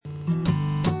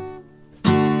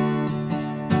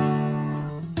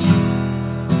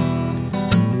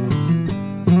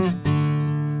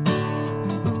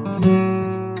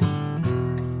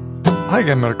Hi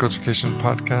again, Medical Education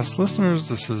Podcast listeners.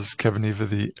 This is Kevin Eva,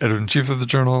 the editor-in-chief of the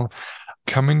journal,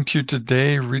 coming to you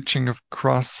today, reaching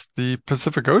across the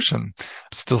Pacific Ocean.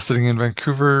 Still sitting in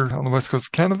Vancouver on the west coast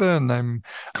of Canada, and I'm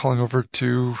calling over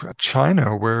to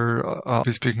China, where I'll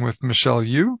be speaking with Michelle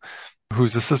Yu,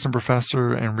 who's assistant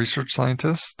professor and research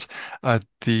scientist at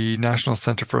the National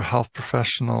Center for Health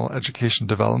Professional Education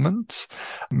Development.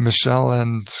 Michelle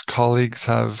and colleagues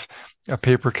have a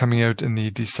paper coming out in the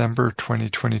December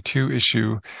 2022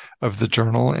 issue of the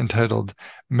journal entitled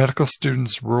Medical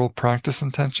Students' Rural Practice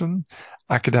Intention,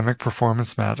 Academic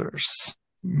Performance Matters.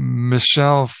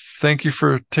 Michelle, thank you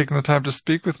for taking the time to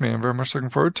speak with me. I'm very much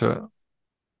looking forward to it.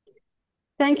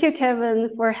 Thank you, Kevin,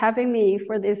 for having me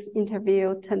for this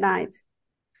interview tonight.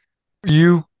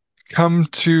 You come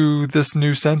to this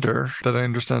new center that I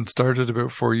understand started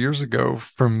about 4 years ago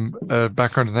from a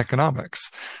background in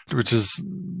economics, which is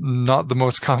not the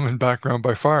most common background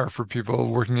by far for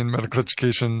people working in medical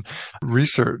education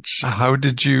research. How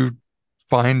did you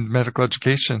find medical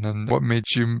education, and what made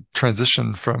you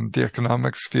transition from the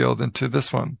economics field into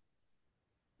this one?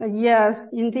 Yes,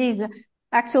 indeed.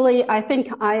 Actually, I think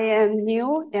I am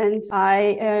new and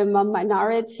I am a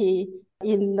minority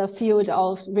in the field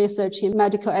of research in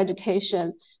medical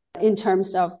education in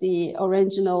terms of the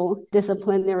original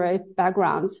disciplinary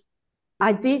background.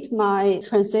 I did my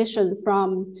transition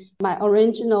from my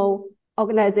original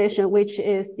organization, which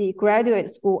is the Graduate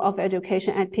School of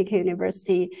Education at Peking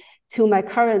University, to my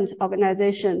current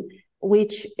organization,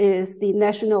 which is the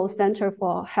National Center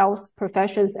for Health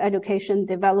Professions Education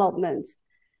Development,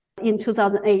 in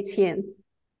 2018.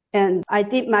 And I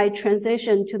did my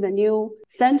transition to the new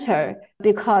center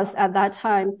because at that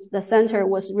time, the center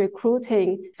was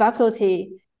recruiting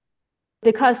faculty,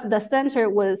 because the center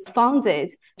was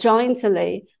funded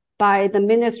jointly by the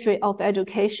Ministry of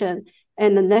Education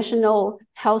and the National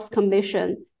Health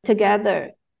Commission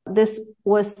together. This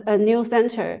was a new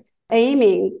center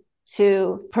aiming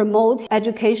to promote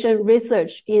education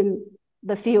research in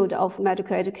the field of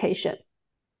medical education.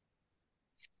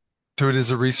 So it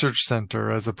is a research center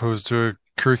as opposed to a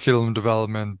curriculum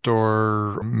development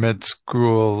or med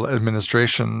school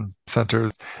administration center.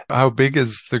 How big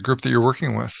is the group that you're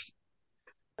working with?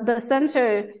 The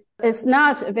center is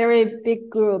not a very big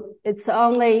group. It's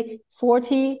only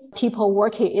 40 people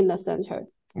working in the center.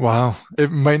 Wow.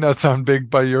 It might not sound big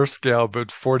by your scale,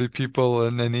 but 40 people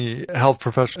in any health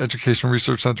professional education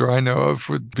research center I know of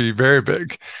would be very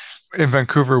big. In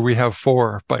Vancouver, we have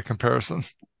 4 by comparison.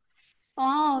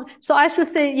 Oh, so I should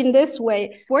say in this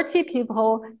way, 40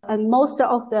 people, and most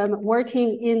of them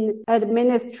working in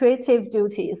administrative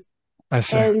duties. I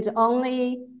see. And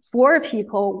only 4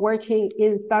 people working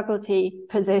in faculty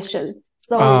position.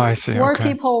 So I see. 4 Okay.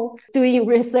 people doing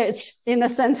research in the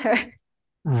center.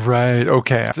 Right.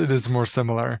 Okay. It is more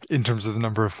similar in terms of the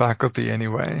number of faculty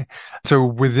anyway. So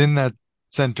within that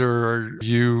center, are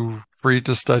you free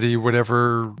to study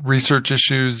whatever research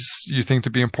issues you think to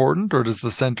be important, or does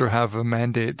the center have a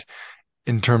mandate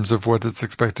in terms of what it's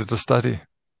expected to study?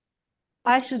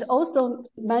 I should also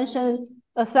mention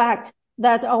a fact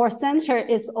that our center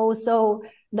is also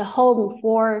the home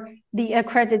for the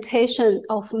accreditation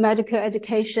of medical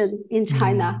education in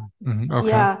China. Mm-hmm. Okay.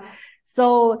 Yeah.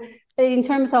 So in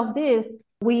terms of this,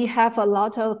 we have a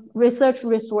lot of research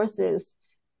resources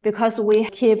because we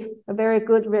keep a very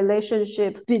good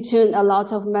relationship between a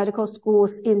lot of medical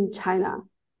schools in China.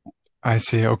 I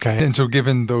see. Okay. And so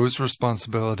given those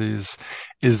responsibilities,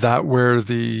 is that where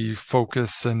the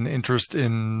focus and interest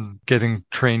in getting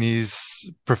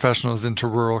trainees, professionals into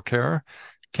rural care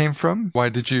came from? Why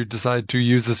did you decide to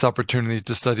use this opportunity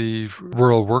to study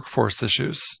rural workforce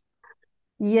issues?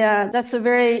 Yeah, that's a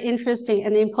very interesting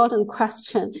and important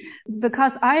question.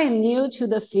 Because I am new to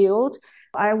the field,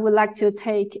 I would like to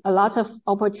take a lot of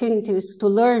opportunities to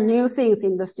learn new things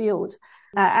in the field.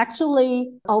 I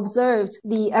actually observed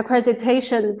the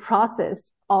accreditation process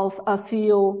of a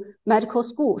few medical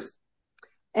schools.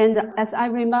 And as I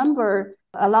remember,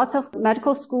 a lot of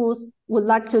medical schools would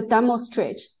like to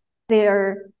demonstrate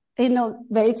their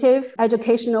innovative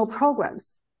educational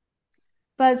programs.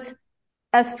 But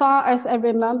as far as I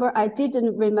remember, I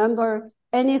didn't remember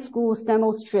any schools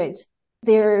demonstrate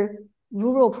their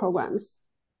rural programs.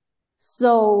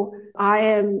 So I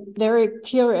am very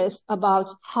curious about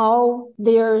how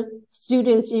their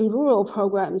students in rural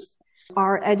programs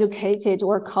are educated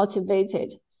or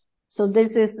cultivated. So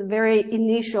this is very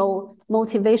initial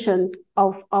motivation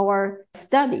of our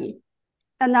study.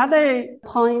 Another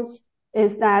point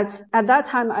is that at that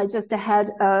time, I just had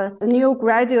a new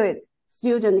graduate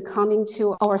student coming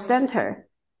to our center.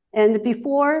 And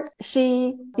before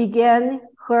she began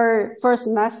her first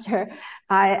semester,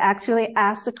 I actually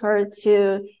asked her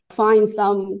to find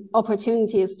some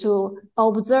opportunities to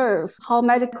observe how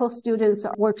medical students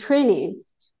were training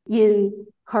in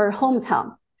her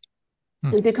hometown.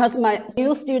 Because my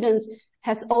new student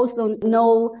has also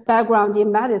no background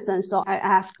in medicine, so I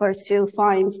asked her to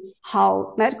find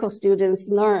how medical students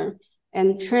learn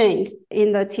and trained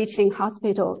in the teaching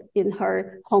hospital in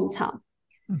her hometown.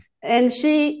 And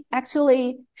she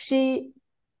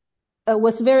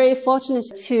was very fortunate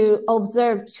to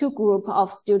observe two groups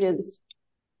of students.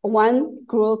 One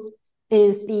group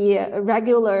is the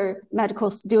regular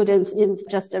medical students in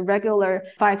just a regular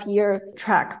 5-year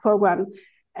track program.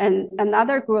 And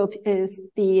another group is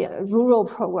the rural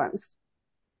programs.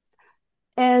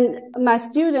 And my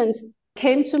student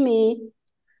came to me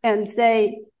and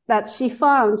say that she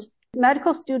found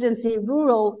medical students in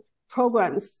rural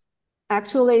programs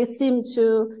actually seem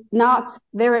to not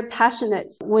very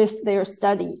passionate with their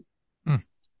study.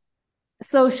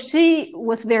 So she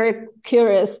was very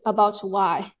curious about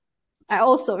why. I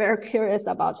also very curious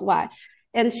about why.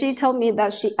 And she told me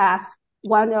that she asked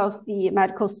one of the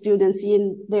medical students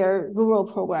in their rural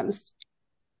programs.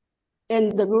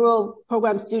 And the rural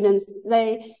program students,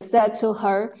 they said to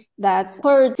her that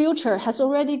her future has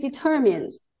already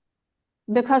determined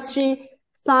because she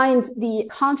signed the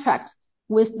contract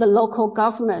with the local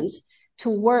government to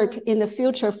work in the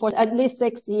future for at least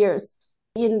 6 years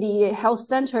in the health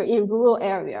center in rural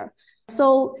area.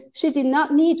 So she did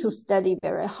not need to study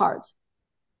very hard.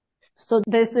 So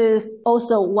this is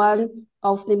also one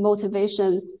of the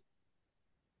motivation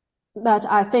that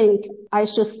I think I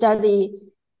should study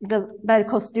the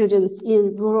medical students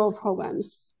in rural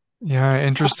programs. Yeah,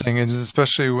 interesting. And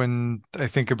especially when I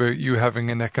think about you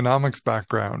having an economics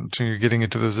background, you're getting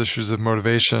into those issues of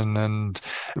motivation and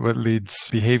what leads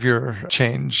behavior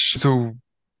change. So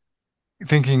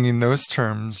thinking in those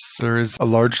terms, there is a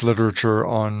large literature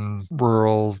on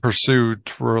rural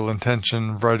pursuit, rural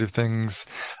intention, a variety of things.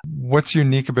 What's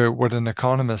unique about what an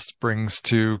economist brings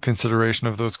to consideration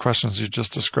of those questions you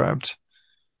just described?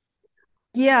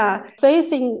 Yeah,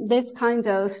 facing this kind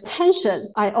of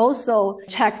tension, I also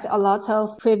checked a lot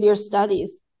of previous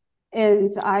studies,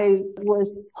 and I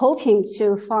was hoping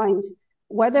to find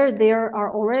whether there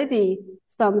are already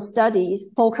some studies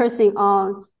focusing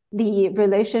on the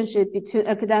relationship between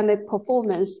academic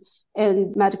performance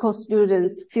and medical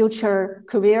students' future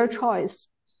career choice.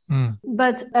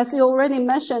 But as you already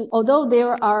mentioned, although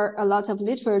there are a lot of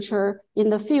literature in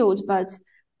the field, but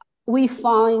we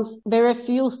find very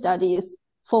few studies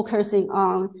focusing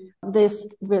on this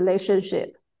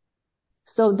relationship.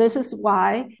 So this is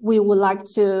why we would like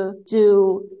to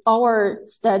do our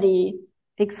study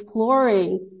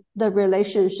exploring the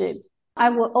relationship.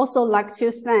 I would also like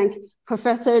to thank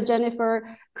Professor Jennifer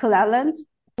Cleland.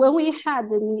 When we had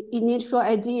the initial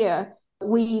idea,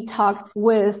 we talked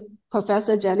with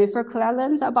Professor Jennifer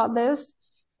Cleland about this,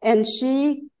 and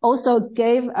she also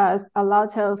gave us a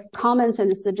lot of comments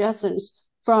and suggestions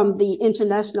from the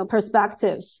international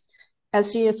perspectives,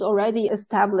 as she is already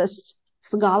established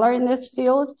scholar in this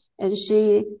field, and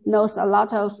she knows a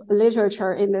lot of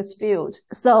literature in this field.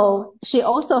 So she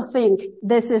also thinks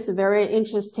this is a very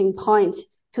interesting point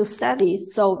to study.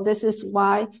 So this is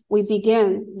why we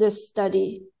began this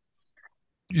study.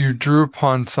 You drew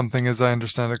upon something, as I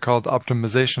understand it, called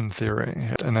optimization theory.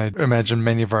 And I imagine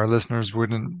many of our listeners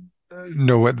wouldn't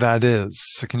know what that is.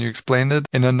 So can you explain it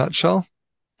in a nutshell?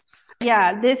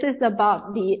 Yeah, this is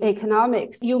about the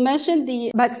economics. You mentioned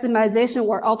the maximization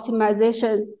or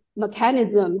optimization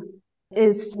mechanism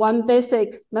is one basic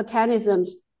mechanism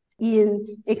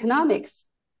in economics.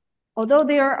 Although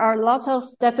there are lots of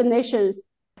definitions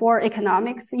for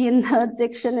economics in the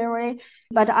dictionary,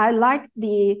 but I like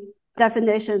the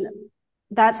definition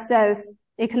that says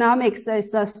economics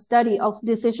is a study of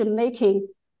decision making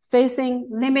facing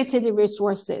limited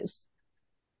resources.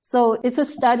 So it's a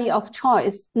study of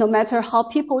choice, no matter how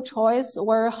people choose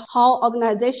or how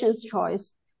organizations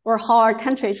choose or how our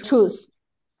country choose.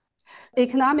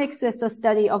 Economics is a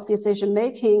study of decision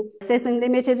making facing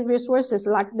limited resources,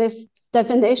 like this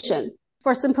definition.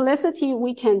 For simplicity,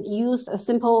 we can use a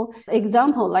simple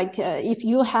example, like if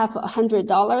you have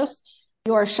 $100,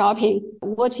 you are shopping,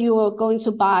 what you are going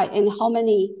to buy and how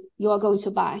many you are going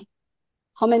to buy,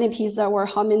 how many pizza or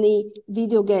how many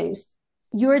video games.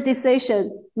 Your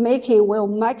decision making will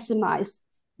maximize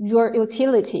your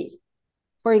utility.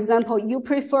 For example, you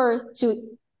prefer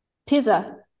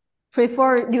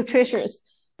nutritious.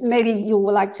 Maybe you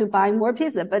would like to buy more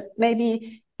pizza, but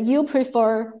maybe you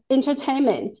prefer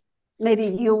entertainment. Maybe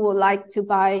you would like to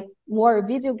buy more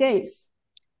video games.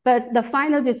 But the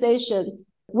final decision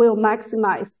will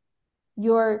maximize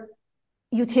your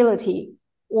utility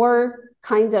or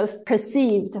kind of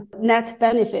perceived net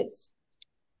benefits.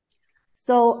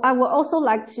 So I would also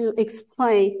like to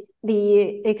explain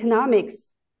the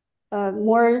economics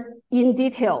more in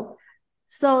detail.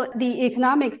 So the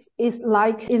economics is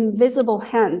like invisible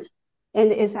hand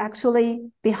and is actually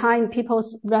behind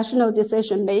people's rational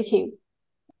decision making.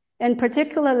 And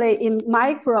particularly in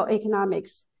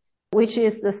microeconomics, which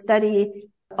is the study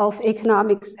of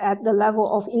economics at the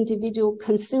level of individual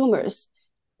consumers.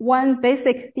 One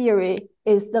basic theory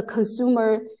is the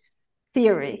consumer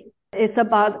theory. It's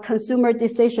about consumer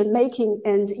decision making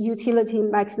and utility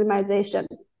maximization.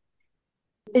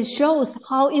 It shows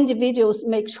how individuals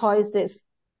make choices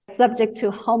subject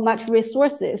to how much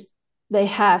resources they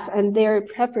have and their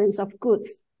preference of goods.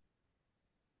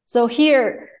 So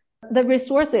here, the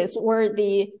resources or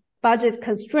the budget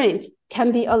constraint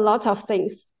can be a lot of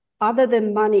things other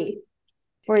than money.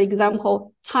 For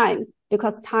example, time,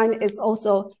 because time is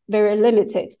also very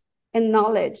limited, and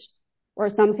knowledge or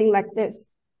something like this.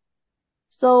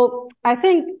 So I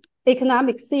think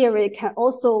economic theory can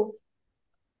also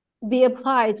be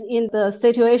applied in the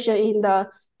situation in the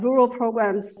rural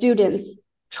program students'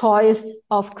 choice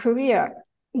of career,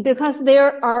 because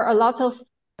there are a lot of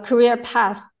career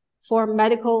paths for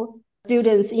medical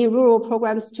students in rural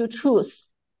programs to choose.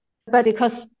 But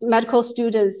because medical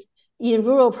students in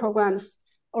rural programs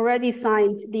already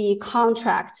signed the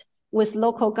contract with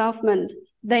local government,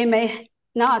 they may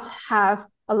not have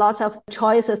a lot of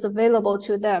choices available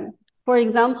to them. For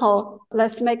example,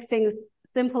 let's make things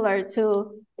simpler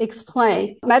to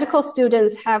explain. Medical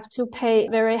students have to pay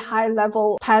very high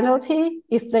level penalty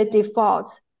if they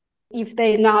default, if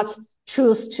they not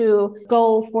choose to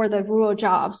go for the rural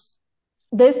jobs.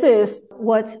 This is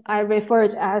what I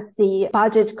referred as the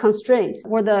budget constraint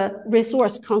or the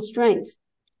resource constraint.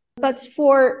 But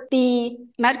for the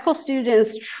medical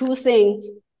students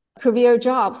choosing career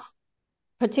jobs,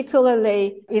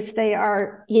 particularly if they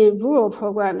are in rural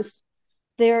programs,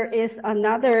 there is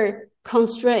another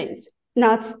constraint,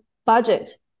 not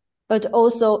budget, but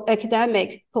also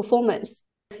academic performance.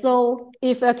 So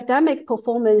if academic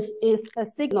performance is a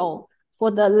signal for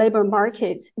the labor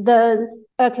market, then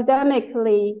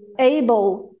academically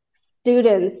able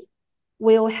students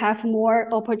will have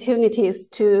more opportunities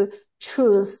to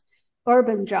choose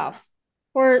urban jobs.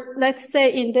 Or let's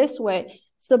say in this way,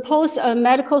 suppose a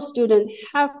medical student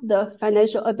have the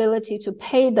financial ability to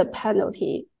pay the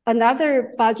penalty.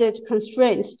 Another budget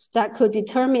constraint that could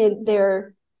determine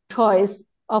their choice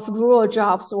of rural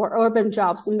jobs or urban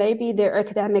jobs may be their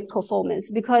academic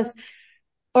performance, because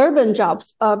urban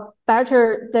jobs are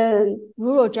better than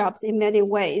rural jobs in many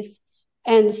ways,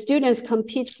 and students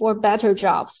compete for better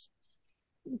jobs.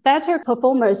 Better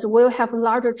performers will have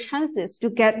larger chances to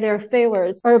get their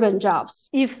favored urban jobs.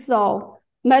 If so,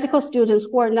 medical students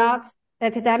who are not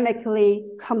academically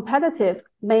competitive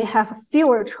may have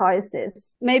fewer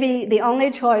choices. Maybe the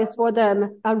only choice for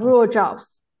them are rural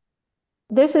jobs.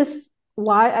 This is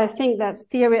why I think that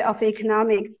theory of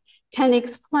economics can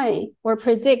explain or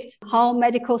predict how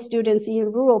medical students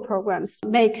in rural programs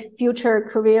make future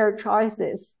career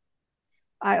choices.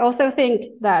 I also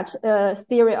think that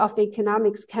theory of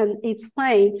economics can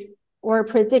explain or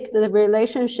predict the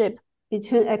relationship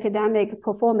between academic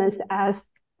performance as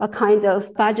a kind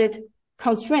of budget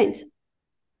constraint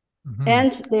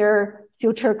and their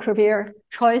future career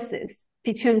choices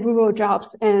between rural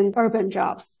jobs and urban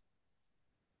jobs.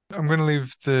 I'm going to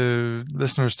leave the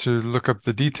listeners to look up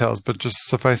the details, but just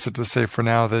suffice it to say for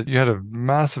now that you had a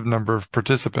massive number of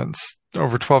participants,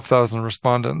 over 12,000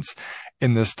 respondents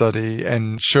in this study,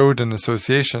 and showed an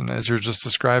association, as you're just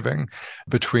describing,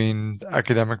 between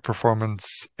academic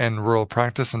performance and rural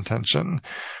practice intention.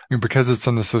 Because it's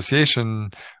an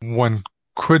association, one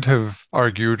could have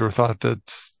argued or thought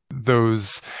that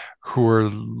those who are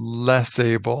less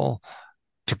able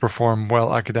to perform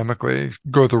well academically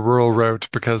go the rural route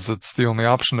because it's the only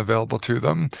option available to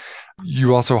them.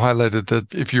 You also highlighted that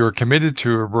if you're committed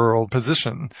to a rural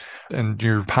position and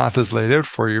your path is laid out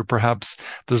for you, perhaps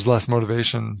there's less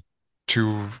motivation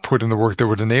to put in the work that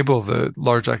would enable the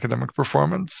large academic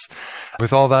performance.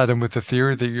 With all that and with the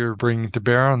theory that you're bringing to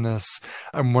bear on this,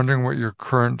 I'm wondering what your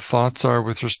current thoughts are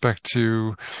with respect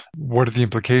to what are the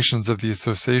implications of the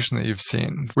association that you've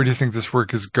seen? Where do you think this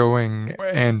work is going,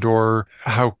 and or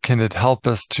how can it help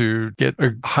us to get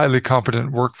a highly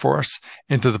competent workforce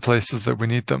into the places that we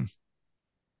need them?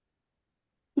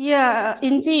 Yeah,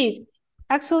 indeed.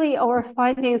 Actually, our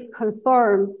findings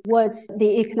confirm what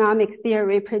the economic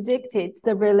theory predicted,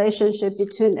 the relationship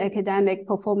between academic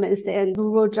performance and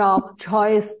rural job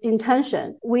choice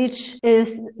intention, which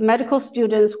is medical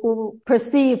students who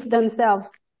perceive themselves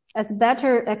as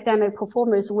better academic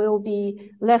performers will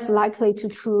be less likely to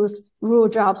choose rural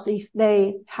jobs if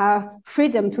they have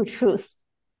freedom to choose.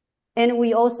 And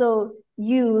we also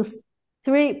use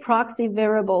 3 proxy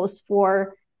variables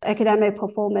for academic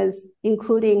performance,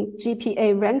 including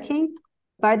GPA ranking.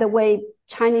 By the way,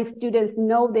 Chinese students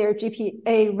know their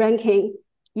GPA ranking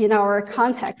in our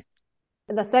context.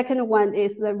 The second one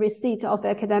is the receipt of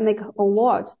academic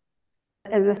award.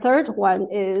 And the third one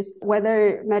is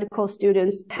whether medical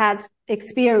students had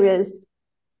experience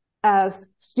as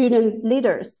student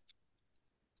leaders.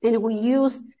 And we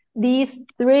use these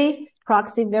 3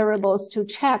 proxy variables to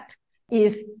check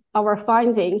if our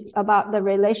findings about the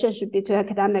relationship between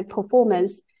academic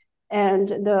performance and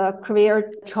the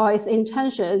career choice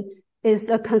intention is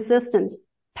a consistent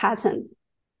pattern.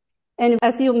 And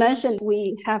as you mentioned,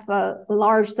 we have a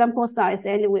large sample size,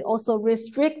 and we also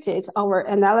restricted our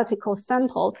analytical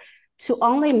sample to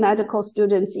only medical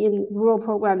students in rural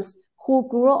programs who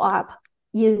grew up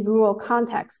in rural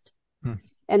context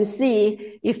and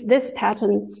see if this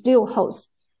pattern still holds.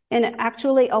 And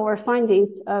actually, our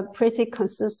findings are pretty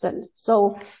consistent.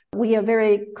 So we are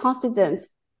very confident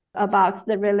about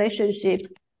the relationship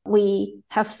we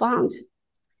have found.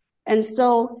 And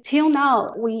so till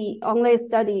now, we only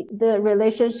study the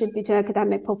relationship between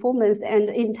academic performance and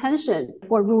intention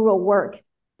for rural work.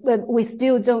 But we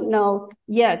still don't know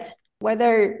yet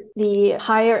whether the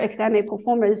higher academic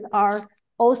performers are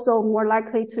also more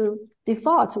likely to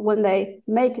default when they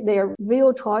make their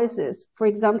real choices. For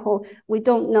example, we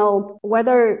don't know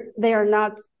whether they are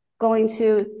not going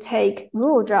to take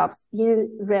rural jobs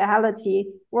in reality,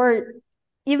 or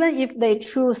even if they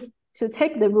choose to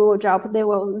take the rural job, they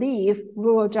will leave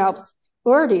rural jobs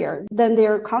earlier than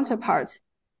their counterparts.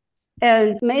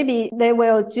 And maybe they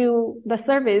will do the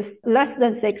service less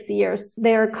than 6 years.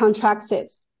 They are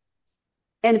contracted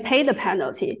and pay the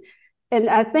penalty. And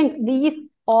I think these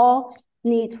all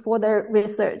need further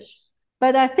research.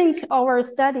 But I think our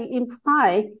study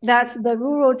implies that the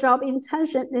rural job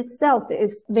intention itself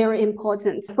is very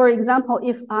important. For example,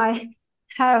 if I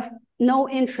have no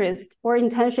interest or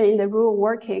intention in the rural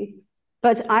working,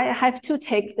 but I have to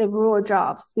take the rural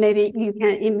jobs, maybe you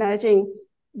can imagine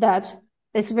that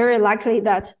it's very likely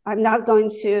that I'm not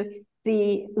going to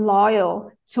be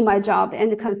loyal to my job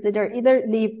and consider either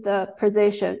leave the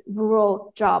position,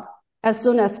 rural job, as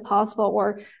soon as possible,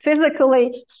 or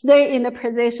physically stay in the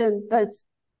position, but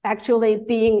actually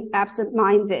being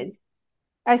absent-minded.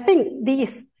 I think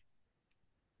these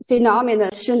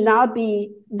phenomena should not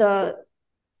be the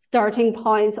starting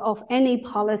point of any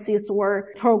policies or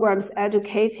programs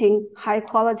educating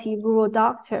high-quality rural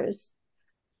doctors.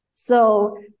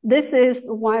 So this is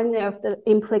one of the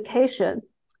implications.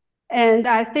 And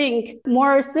I think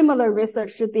more similar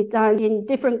research should be done in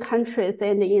different countries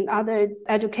and in other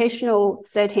educational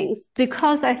settings,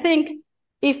 because I think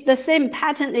if the same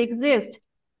pattern exists,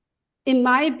 it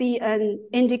might be an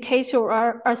indicator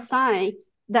or a sign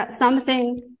that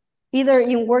something either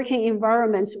in working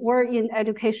environment or in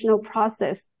educational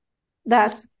process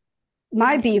that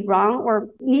might be wrong or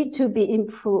need to be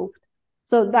improved.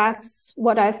 So that's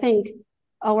what I think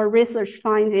our research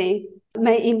finding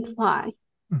may imply.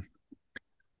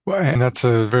 Well, and that's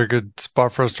a very good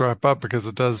spot for us to wrap up, because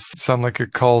it does sound like a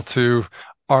call to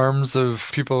arms of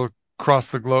people across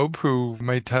the globe who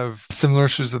might have similar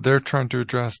issues that they're trying to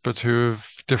address, but who have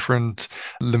different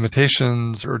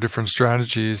limitations or different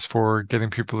strategies for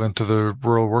getting people into the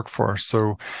rural workforce.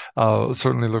 So I'll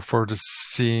certainly look forward to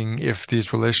seeing if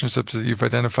these relationships that you've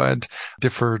identified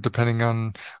differ depending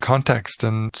on context,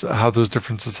 and how those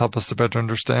differences help us to better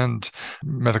understand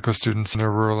medical students and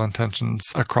their rural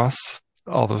intentions across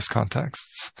all those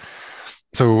contexts.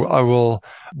 So I will,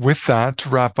 with that,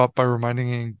 wrap up by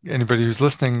reminding anybody who's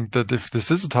listening that if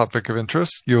this is a topic of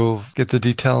interest, you'll get the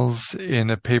details in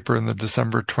a paper in the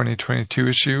December 2022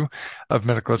 issue of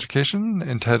Medical Education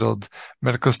entitled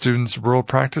Medical Students' Rural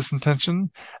Practice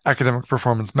Intention, Academic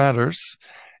Performance Matters.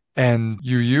 And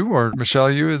Yu, or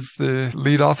Michelle Yu, is the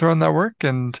lead author on that work,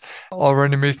 and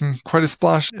already making quite a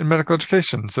splash in medical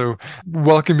education. So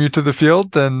welcome you to the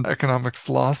field, and economics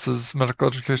loss is medical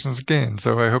education's gain.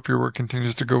 So I hope your work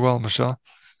continues to go well, Michelle.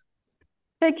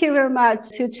 Thank you very much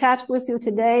to chat with you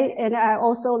today. And I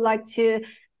also like to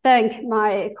thank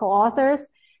my co-authors,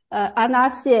 Anna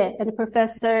Xie and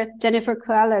Professor Jennifer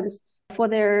Cleland, for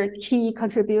their key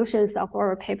contributions of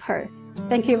our paper.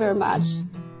 Thank you very much.